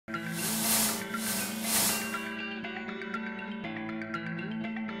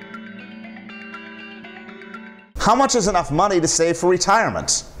How much is enough money to save for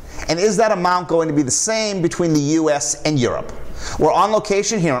retirement? And is that amount going to be the same between the US and Europe? We're on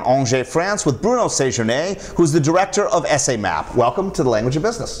location here in Angers, France with Bruno Séjourné, who's the director of SAMAP. Welcome to the Language of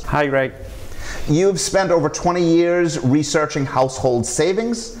Business. Hi, Greg. You've spent over 20 years researching household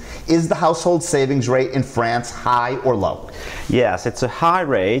savings. Is the household savings rate in France high or low? Yes, it's a high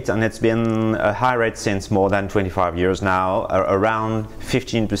rate, and it's been a high rate since more than 25 years now, around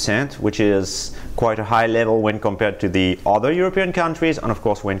 15%, which is quite a high level when compared to the other European countries and of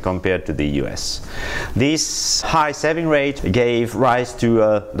course when compared to the US. This high saving rate gave rise to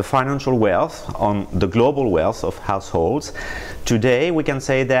the financial wealth, on the global wealth of households. Today we can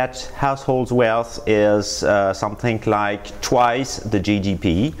say that households' wealth is something like twice the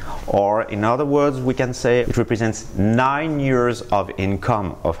GDP, or in other words we can say it represents 9 years of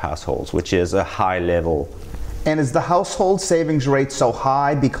income of households, which is a high level. And is the household savings rate so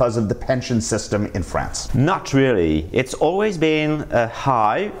high because of the pension system in France? Not really. It's always been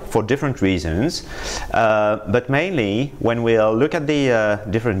high for different reasons, but mainly when we look at the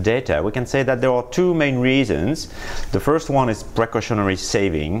different data, we can say that there are two main reasons. The first one is precautionary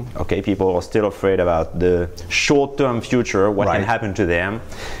saving. Okay, people are still afraid about the short-term future, what can happen to them,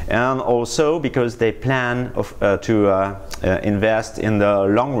 and also because they plan to invest in the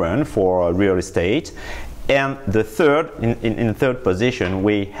long run for real estate. And the third, in third position,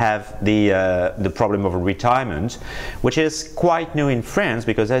 we have the problem of retirement, which is quite new in France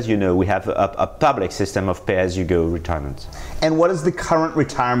because, as you know, we have a public system of pay-as-you-go retirement. And what is the current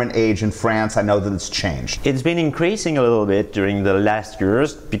retirement age in France? I know that it's changed. It's been increasing a little bit during the last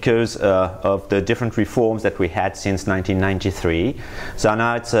years because of the different reforms that we had since 1993. So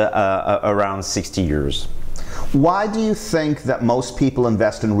now it's around 60 years. Why do you think that most people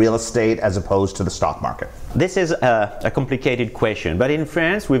invest in real estate as opposed to the stock market? This is a complicated question, but in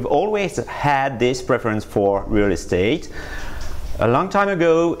France we've always had this preference for real estate. A long time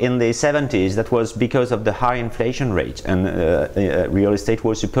ago, in the 70s, that was because of the high inflation rate, and real estate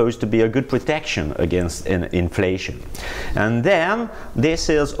was supposed to be a good protection against inflation. And then this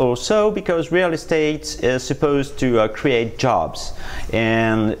is also because real estate is supposed to create jobs,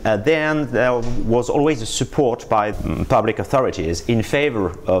 and then there was always a support by public authorities in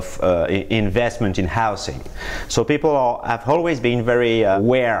favor of investment in housing. So people have always been very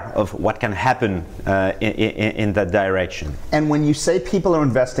aware of what can happen in that direction. And when you say people are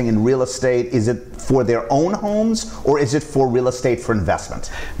investing in real estate, is it for their own homes or is it for real estate for investment?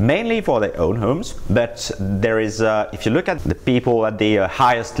 Mainly for their own homes, but there is, if you look at the people at the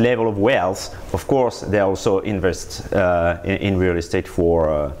highest level of wealth, of course they also invest in real estate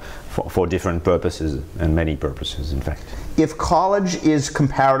for different purposes, and many purposes in fact. If college is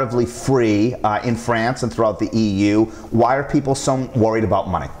comparatively free in France and throughout the EU, why are people so worried about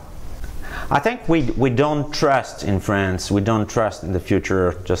money? I think we don't trust in France, we don't trust in the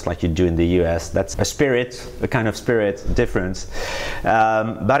future just like you do in the US. That's a spirit, a kind of spirit difference.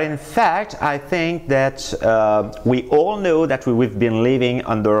 But in fact, I think that we all know that we've been living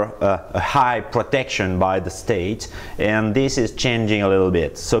under a high protection by the state, and this is changing a little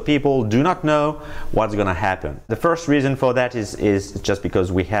bit. So people do not know what's going to happen. The first reason for that is just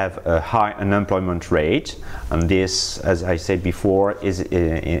because we have a high unemployment rate, and this, as I said before,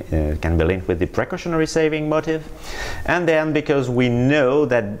 can be linked with the precautionary saving motive, and then because we know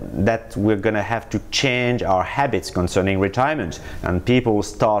that we're going to have to change our habits concerning retirement, and people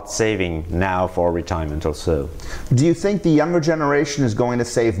start saving now for retirement also. Do you think the younger generation is going to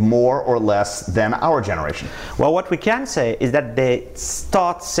save more or less than our generation? Well, what we can say is that they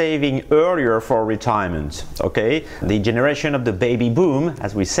start saving earlier for retirement. Okay, the generation of the baby boom,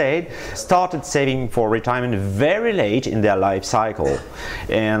 as we said, started saving for retirement very late in their life cycle,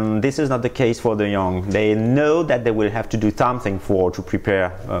 and this is not the case for the young. They know that they will have to do something to prepare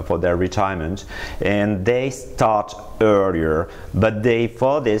for their retirement, and they start earlier, but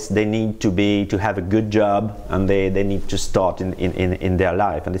for this they need to have a good job, and they need to start in their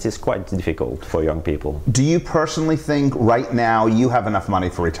life, and this is quite difficult for young people. Do you personally think right now you have enough money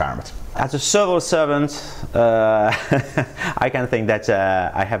for retirement? As a civil servant, I can think that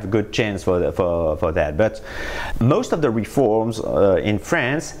I have a good chance for that. But most of the reforms in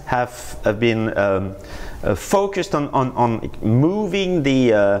France have been focused on moving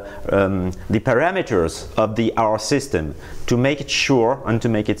the parameters of our system to make it sure and to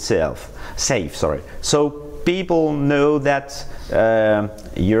make it safe. So people know that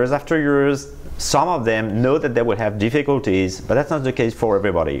years after years, some of them know that they will have difficulties, but that's not the case for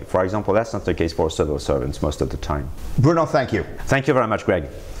everybody. For example, that's not the case for civil servants most of the time. Bruno, thank you. Thank you very much, Greg.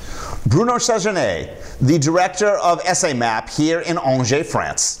 Bruno Séjourné, the director of SAMAP here in Angers,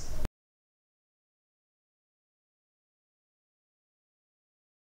 France.